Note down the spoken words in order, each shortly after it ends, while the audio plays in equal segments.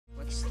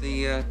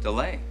the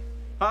delay?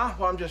 Huh?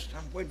 Well, I'm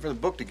waiting for the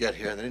book to get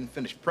here. They didn't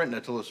finish printing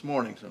it till this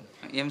morning, so.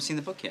 You haven't seen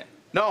the book yet?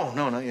 No,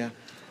 not yet.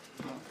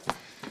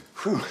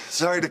 Whew,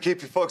 sorry to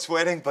keep you folks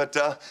waiting, but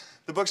the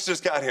books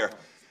just got here.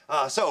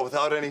 So,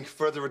 without any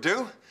further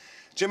ado,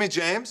 Jimmy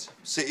James,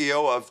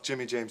 CEO of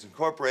Jimmy James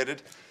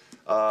Incorporated,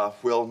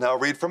 will now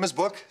read from his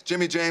book,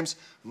 Jimmy James,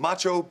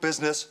 Macho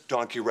Business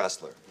Donkey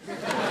Wrestler.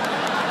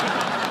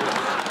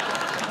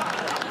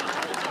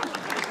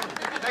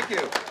 Thank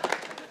you.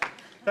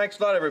 Thanks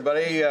a lot,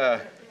 everybody.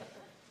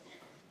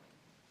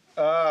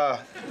 The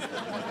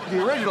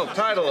original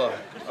title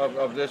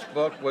of this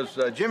book was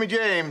Jimmy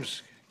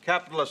James,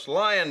 Capitalist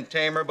Lion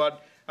Tamer,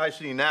 but I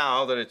see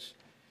now that it's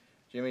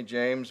Jimmy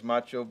James,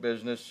 Macho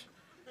Business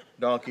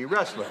Donkey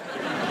Wrestler.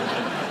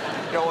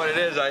 You know what it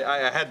is?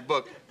 I had the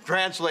book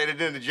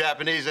translated into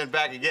Japanese and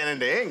back again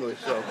into English,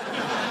 so.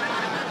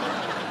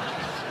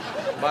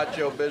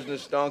 Macho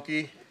Business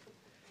Donkey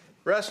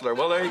Wrestler.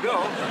 Well, there you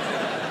go.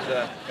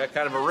 It's got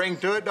kind of a ring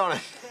to it, don't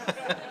it?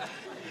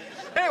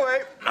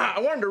 Anyway, I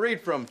wanted to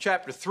read from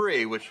chapter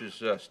 3, which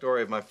is a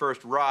story of my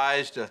first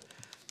rise to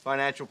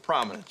financial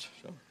prominence.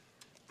 So.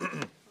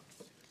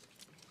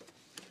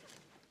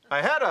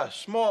 I had a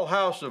small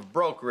house of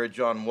brokerage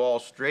on Wall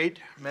Street.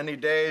 Many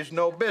days,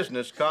 no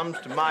business comes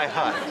to my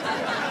hut.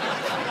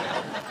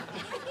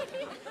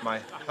 My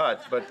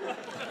hut, but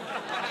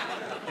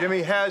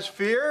Jimmy has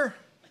fear?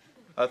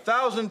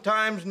 1,000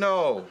 times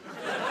no.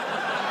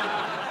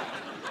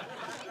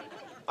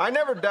 I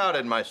never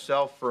doubted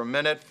myself for a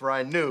minute, for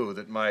I knew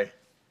that my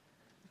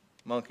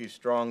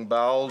monkey-strong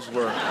bowels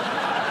were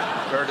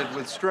girded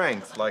with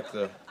strength, like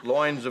the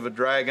loins of a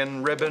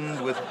dragon,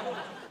 ribboned with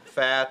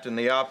fat and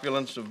the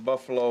opulence of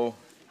buffalo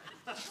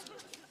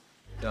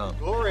dung. The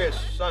glorious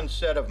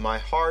sunset of my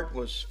heart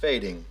was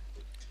fading.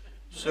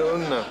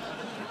 Soon the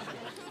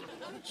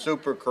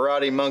super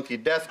karate monkey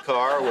death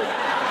car would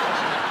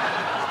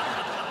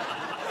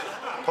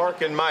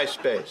park in my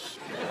space.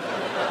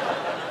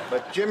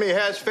 But Jimmy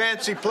has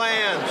fancy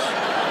plans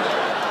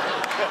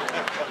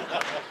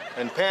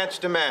and pants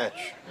to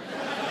match.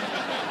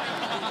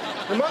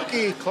 The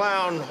monkey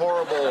clown,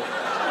 horrible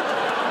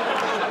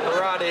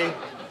karate,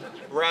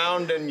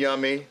 round and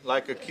yummy,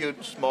 like a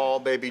cute small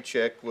baby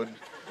chick, would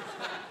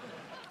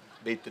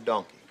beat the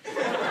donkey.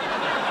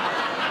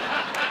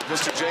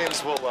 Mr.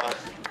 James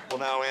will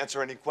now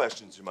answer any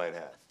questions you might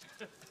have.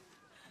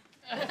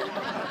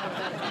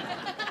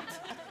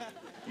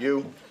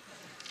 You?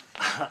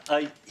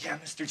 Yeah,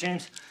 Mr.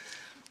 James.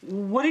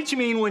 What did you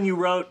mean when you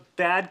wrote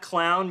bad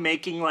clown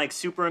making like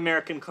super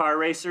American car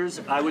racers?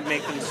 I would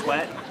make them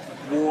sweat.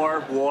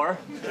 War.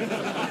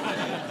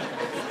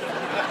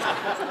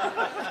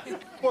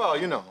 Well,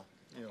 you know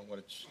what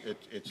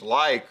it's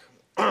like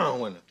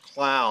when a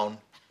clown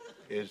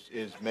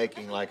is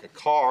making like a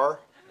car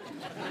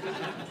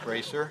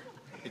racer.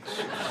 It's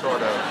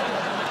sort of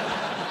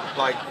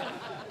like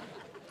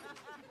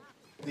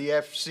the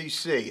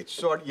FCC. It's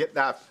sort of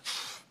now.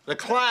 The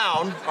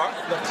clown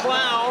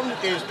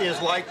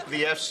is like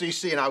the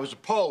FCC, and I was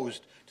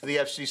opposed to the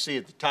FCC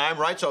at the time,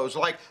 right? So it was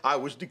like I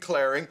was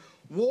declaring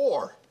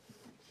war.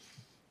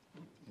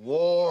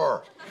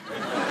 War. So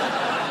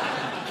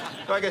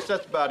I guess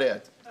that's about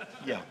it.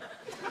 Yeah.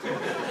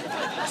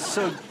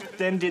 So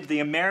then did the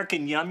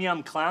American Yum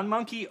Yum Clown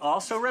Monkey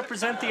also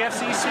represent the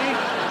FCC?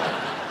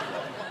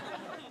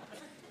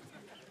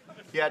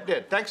 Yeah, it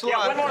did. Thanks a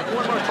lot.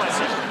 One more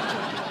question.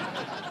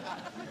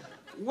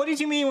 What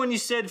did you mean when you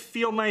said,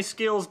 feel my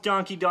skills,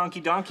 donkey, donkey,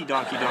 donkey,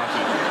 donkey,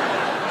 donkey?